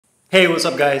Hey, what's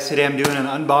up guys? Today I'm doing an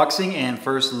unboxing and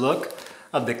first look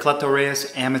of the Cleto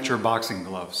Reyes amateur boxing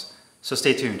gloves. So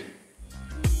stay tuned.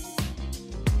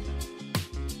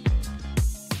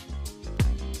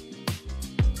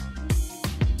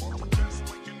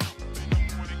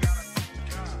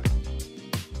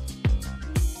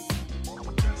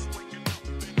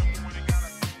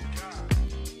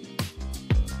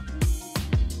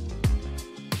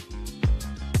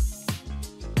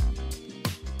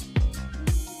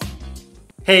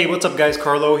 Hey, what's up guys?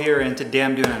 Carlo here, and today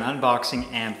I'm doing an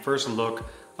unboxing and first look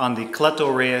on the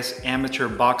Cleto Reyes amateur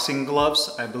boxing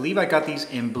gloves. I believe I got these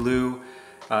in blue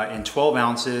in 12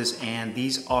 ounces, and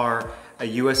these are a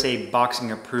USA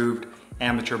boxing approved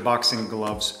amateur boxing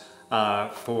gloves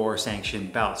for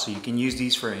sanctioned bouts. So you can use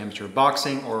these for amateur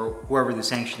boxing, or whoever the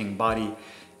sanctioning body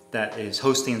that is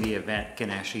hosting the event can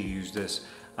actually use this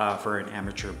for an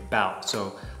amateur bout.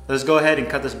 So let's go ahead and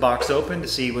cut this box open to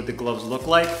see what the gloves look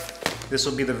like. This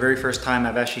will be the very first time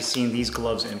I've actually seen these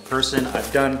gloves in person.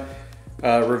 I've done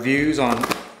reviews on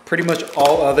pretty much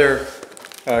all other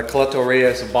Cleto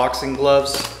Reyes boxing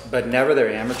gloves, but never their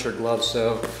amateur gloves.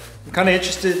 So I'm kind of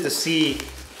interested to see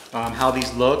how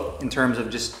these look in terms of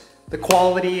just the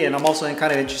quality, and I'm also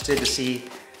kind of interested to see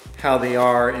how they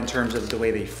are in terms of the way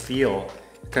they feel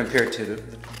compared to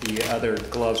the other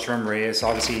gloves from Reyes.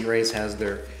 Obviously Reyes has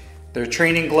their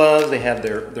training gloves, they have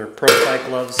their pro fight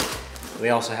gloves. They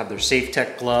also have their Safe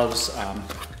Tech gloves,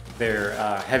 their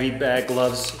heavy bag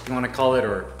gloves, if you want to call it,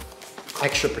 or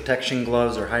extra protection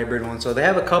gloves, or hybrid ones. So they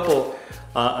have a couple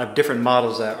of different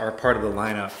models that are part of the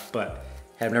lineup, but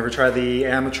have never tried the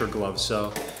amateur gloves.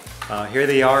 So here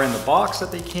they are in the box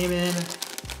that they came in,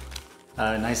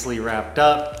 nicely wrapped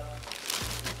up.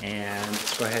 And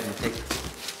let's go ahead and take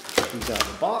these out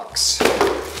of the box. And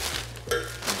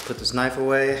put this knife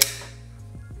away.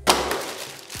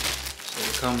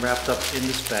 Come wrapped up in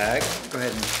this bag. Go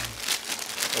ahead and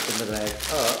open the bag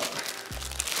up.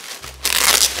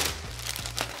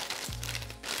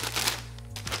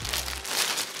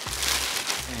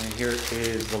 And here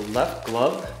is the left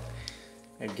glove.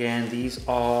 Again, these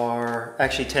are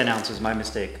actually 10 ounces, my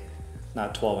mistake.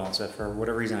 Not 12 ounces. For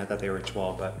whatever reason I thought they were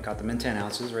 12, but got them in 10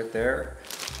 ounces right there.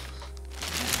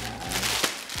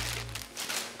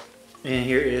 And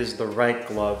here is the right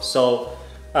glove. So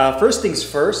first things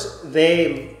first,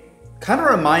 they kind of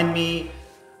remind me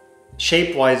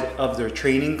shape-wise of their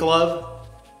training glove,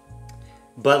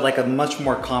 but like a much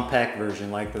more compact version,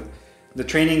 like the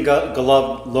training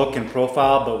glove look and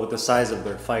profile, but with the size of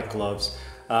their fight gloves.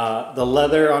 The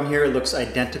leather on here looks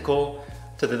identical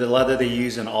to the leather they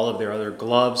use in all of their other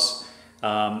gloves.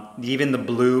 Even the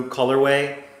blue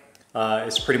colorway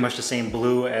is pretty much the same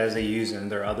blue as they use in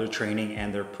their other training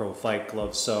and their pro fight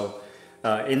gloves. So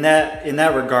in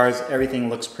that regards, everything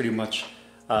looks pretty much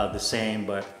the same,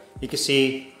 but you can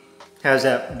see has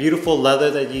that beautiful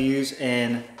leather that you use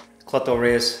in Cleto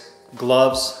Reyes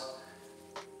gloves,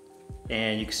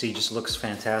 and you can see just looks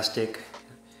fantastic.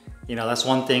 You know, that's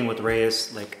one thing with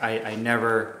Reyes, like I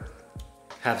never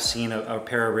have seen a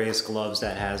pair of Reyes gloves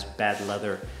that has bad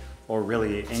leather or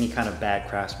really any kind of bad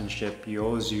craftsmanship. You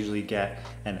always usually get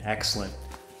an excellent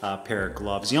pair of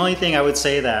gloves. The only thing I would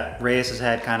say that Reyes has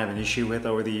had kind of an issue with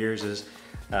over the years is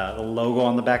the logo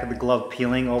on the back of the glove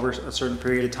peeling over a certain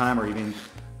period of time, or even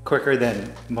quicker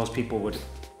than most people would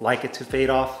like it to fade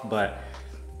off. But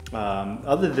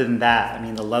other than that, I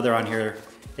mean, the leather on here,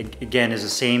 again, is the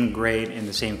same grade and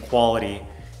the same quality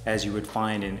as you would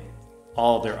find in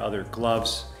all of their other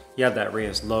gloves. You have that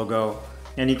Reyes logo,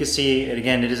 and you can see it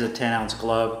again, it is a 10-ounce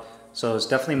glove, so it's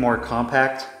definitely more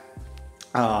compact.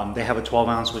 They have a 12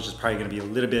 ounce, which is probably going to be a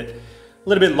little bit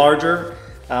larger.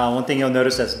 One thing you'll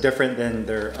notice that's different than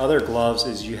their other gloves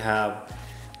is you have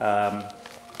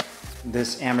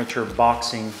this amateur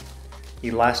boxing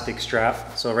elastic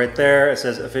strap. So right there it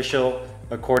says official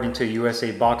according to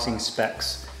USA boxing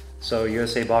specs. So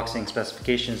USA boxing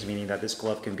specifications, meaning that this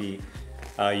glove can be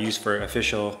used for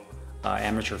official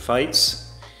amateur fights.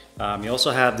 You also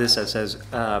have this that says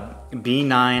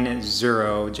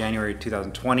B90 January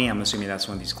 2020. I'm assuming that's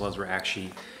when these gloves were actually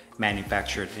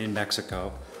manufactured in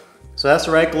Mexico. So that's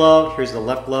the right glove. Here's the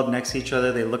left glove next to each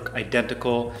other. They look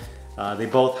identical. They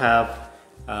both have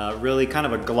really kind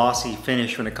of a glossy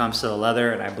finish when it comes to the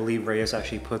leather, and I believe Reyes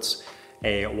actually puts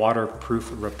a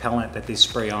waterproof repellent that they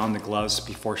spray on the gloves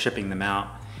before shipping them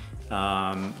out.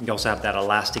 You also have that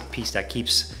elastic piece that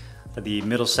keeps the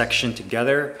middle section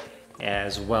together,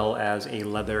 as well as a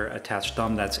leather attached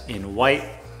thumb that's in white.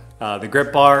 The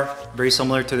grip bar, very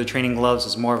similar to the training gloves,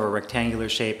 is more of a rectangular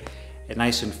shape, and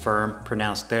nice and firm,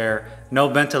 pronounced there. No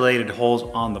ventilated holes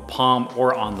on the palm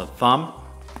or on the thumb.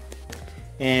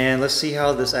 And let's see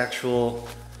how this actual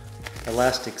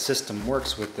elastic system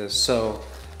works with this. So,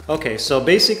 okay, so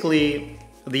basically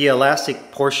the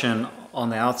elastic portion on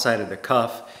the outside of the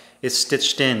cuff is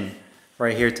stitched in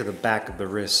right here to the back of the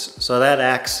wrist. So that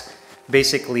acts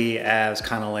basically as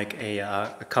kind of like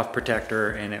a cuff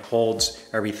protector, and it holds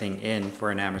everything in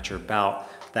for an amateur bout.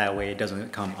 That way it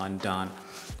doesn't come undone.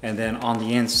 And then on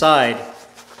the inside,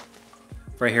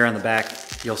 right here on the back,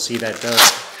 you'll see that it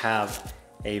does have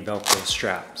a Velcro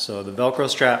strap. So the Velcro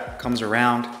strap comes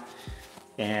around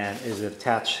and is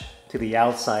attached to the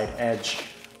outside edge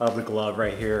of the glove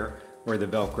right here where the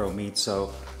Velcro meets.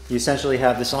 So you essentially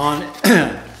have this on,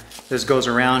 this goes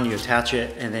around, you attach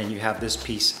it, and then you have this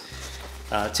piece.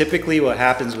 Typically what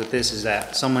happens with this is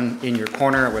that someone in your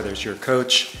corner, whether it's your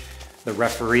coach, the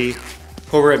referee,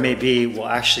 whoever it may be, will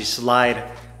actually slide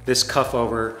this cuff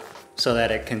over so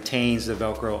that it contains the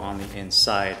Velcro on the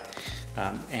inside.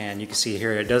 And you can see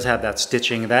here, it does have that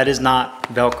stitching. That is not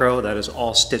Velcro, that is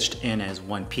all stitched in as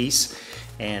one piece,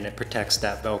 and it protects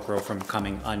that Velcro from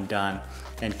coming undone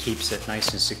and keeps it nice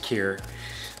and secure.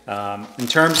 In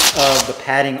terms of the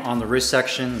padding on the wrist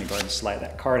section, let me go ahead and slide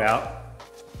that card out.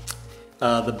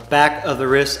 The back of the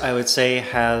wrist, I would say,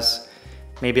 has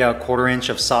maybe a 1/4 inch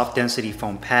of soft density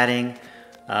foam padding,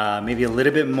 maybe a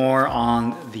little bit more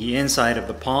on the inside of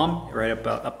the palm, right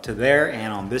up to there,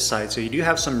 and on this side. So you do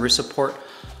have some wrist support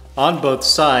on both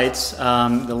sides.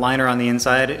 The liner on the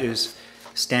inside is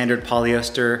standard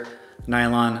polyester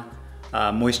nylon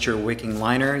moisture wicking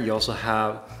liner. You also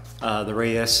have the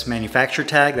Reyes manufacturer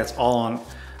tag. That's all on,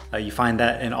 you find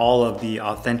that in all of the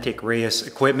authentic Reyes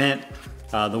equipment.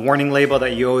 The warning label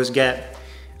that you always get.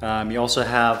 You also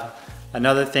have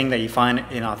another thing that you find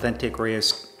in authentic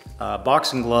Reyes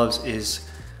boxing gloves is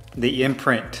the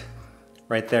imprint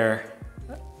right there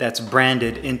that's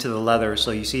branded into the leather.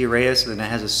 So you see Reyes, and it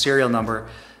has a serial number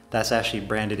that's actually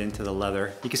branded into the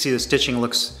leather. You can see the stitching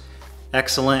looks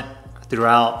excellent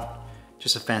throughout.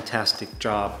 Just a fantastic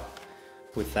job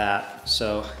with that.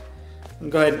 So I'm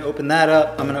gonna go ahead and open that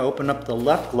up. I'm gonna open up the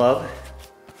left glove.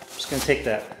 I'm just gonna take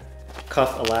that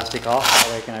cuff elastic off.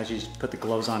 That way I can actually just put the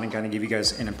gloves on and kind of give you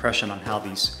guys an impression on how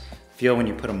these feel when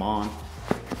you put them on.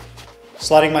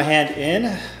 Sliding my hand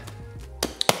in.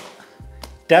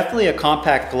 Definitely a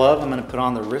compact glove. I'm gonna put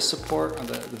on the wrist support, on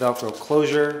the Velcro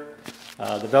closure.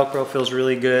 The Velcro feels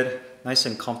really good, nice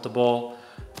and comfortable.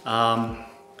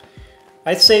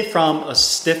 I'd say from a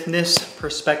stiffness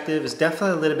perspective, it's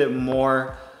definitely a little bit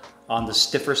more on the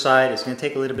stiffer side. It's gonna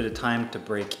take a little bit of time to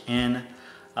break in.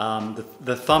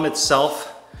 The thumb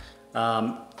itself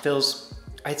feels,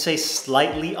 I'd say,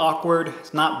 slightly awkward.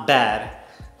 It's not bad.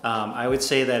 I would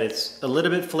say that it's a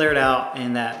little bit flared out,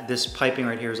 and that this piping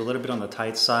right here is a little bit on the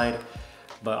tight side.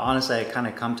 But honestly, I kind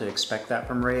of come to expect that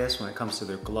from Reyes when it comes to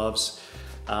their gloves.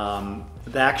 The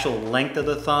actual length of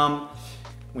the thumb,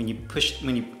 when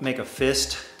you make a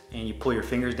fist and you pull your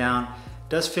fingers down, it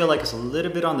does feel like it's a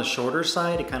little bit on the shorter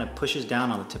side. It kind of pushes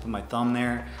down on the tip of my thumb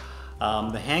there.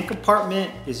 The hand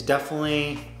compartment is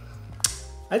definitely,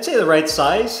 I'd say, the right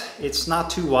size. It's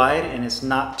not too wide and it's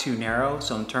not too narrow.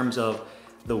 So in terms of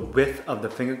the width of the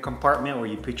finger compartment where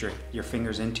you put your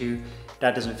fingers into,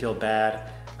 that doesn't feel bad.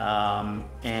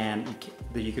 And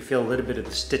you can feel a little bit of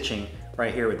the stitching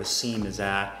right here where the seam is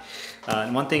at.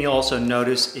 And one thing you'll also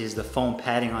notice is the foam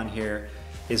padding on here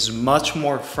is much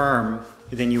more firm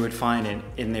than you would find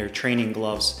in their training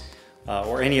gloves.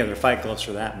 Or any other fight gloves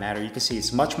for that matter. You can see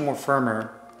it's much more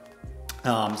firmer.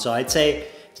 So I'd say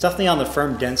it's definitely on the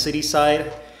firm density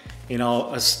side. You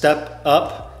know, a step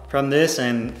up from this,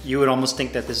 and you would almost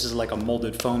think that this is like a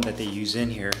molded foam that they use in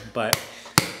here, but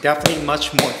definitely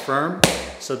much more firm.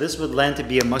 So this would lend to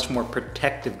be a much more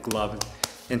protective glove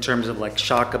in terms of like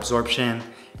shock absorption.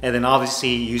 And then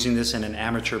obviously using this in an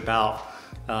amateur bout,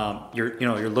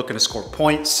 you're looking to score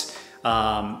points.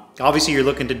 Obviously you're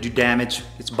looking to do damage.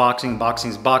 It's boxing,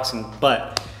 boxing is boxing,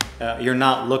 but you're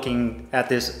not looking at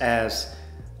this as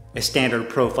a standard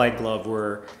pro fight glove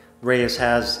where Reyes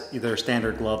has either a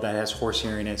standard glove that has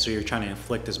horsehair in it, so you're trying to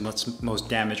inflict as most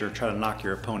damage or try to knock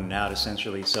your opponent out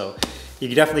essentially. So you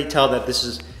can definitely tell that this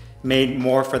is made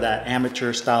more for that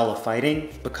amateur style of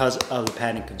fighting because of the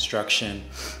padding construction.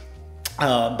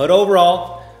 But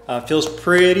overall, feels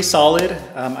pretty solid.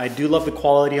 I do love the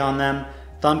quality on them.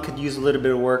 Thumb could use a little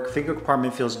bit of work. Finger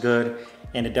compartment feels good,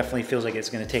 and it definitely feels like it's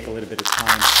going to take a little bit of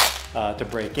time to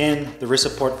break in. The wrist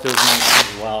support feels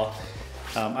nice as well.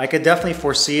 I could definitely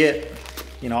foresee it.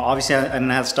 You know, obviously I'm going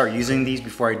to have to start using these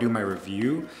before I do my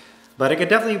review, but I could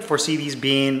definitely foresee these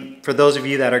being, for those of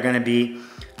you that are going to be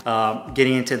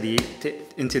getting into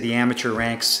the amateur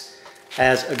ranks,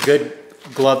 as a good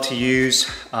glove to use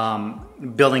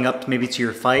building up maybe to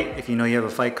your fight. If you know you have a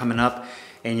fight coming up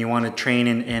and you want to train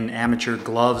in amateur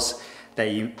gloves that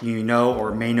you know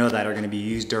or may know that are going to be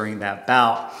used during that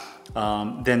bout,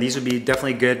 then these would be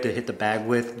definitely good to hit the bag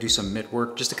with, do some mitt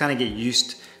work, just to kind of get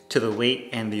used to the weight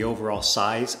and the overall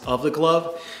size of the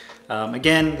glove.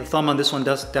 Again, the thumb on this one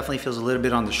definitely feels a little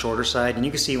bit on the shorter side, and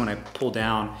you can see when I pull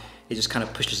down, it just kind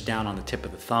of pushes down on the tip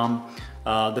of the thumb.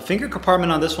 The finger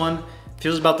compartment on this one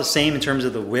feels about the same in terms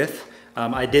of the width.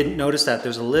 I did notice that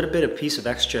there's a little bit of piece of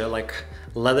extra like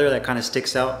leather that kind of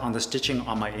sticks out on the stitching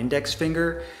on my index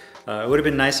finger. It would have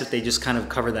been nice if they just kind of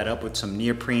covered that up with some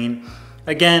neoprene.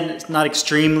 Again, it's not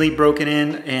extremely broken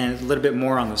in and a little bit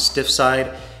more on the stiff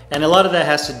side. And a lot of that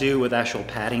has to do with actual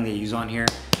padding they use on here.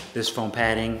 This foam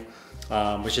padding,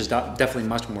 which is definitely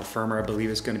much more firmer. I believe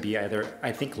it's going to be either,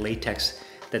 I think, latex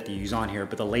that they use on here,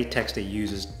 but the latex they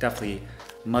use is definitely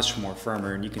much more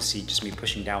firmer, and you can see just me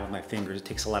pushing down with my fingers. It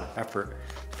takes a lot of effort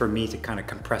for me to kind of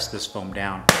compress this foam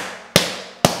down.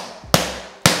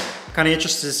 Kind of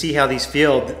interested to see how these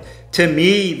feel. To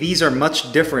me, these are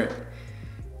much different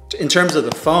in terms of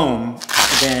the foam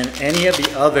than any of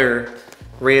the other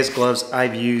Reyes gloves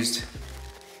I've used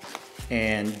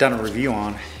and done a review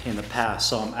on in the past.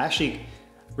 So I'm actually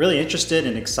really interested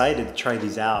and excited to try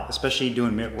these out, especially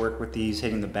doing mitt work with these,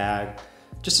 hitting the bag,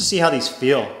 just to see how these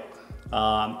feel.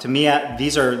 To me,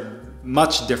 these are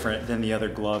much different than the other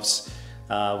gloves,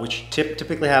 which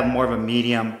typically have more of a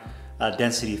medium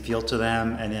density feel to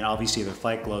them, and then obviously the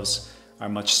fight gloves are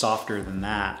much softer than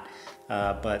that.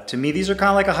 But to me, these are kind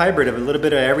of like a hybrid of a little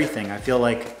bit of everything. I feel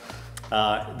like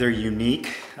they're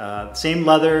unique. Same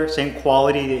leather, same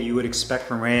quality that you would expect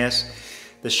from Reyes.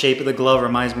 The shape of the glove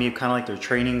reminds me of kind of like their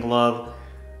training glove.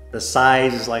 The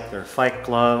size is like their fight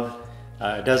glove.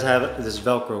 It does have this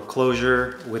Velcro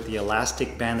closure with the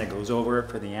elastic band that goes over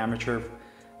it for the amateur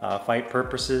fight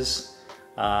purposes,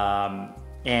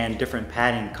 and different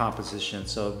padding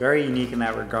compositions. So very unique in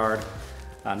that regard.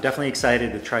 I'm definitely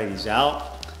excited to try these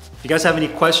out. If you guys have any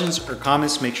questions or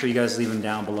comments, make sure you guys leave them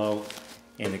down below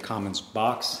in the comments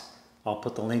box. I'll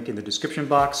put the link in the description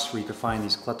box where you can find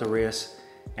these Cleto Reyes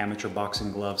amateur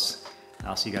boxing gloves.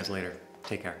 I'll see you guys later.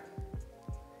 Take care.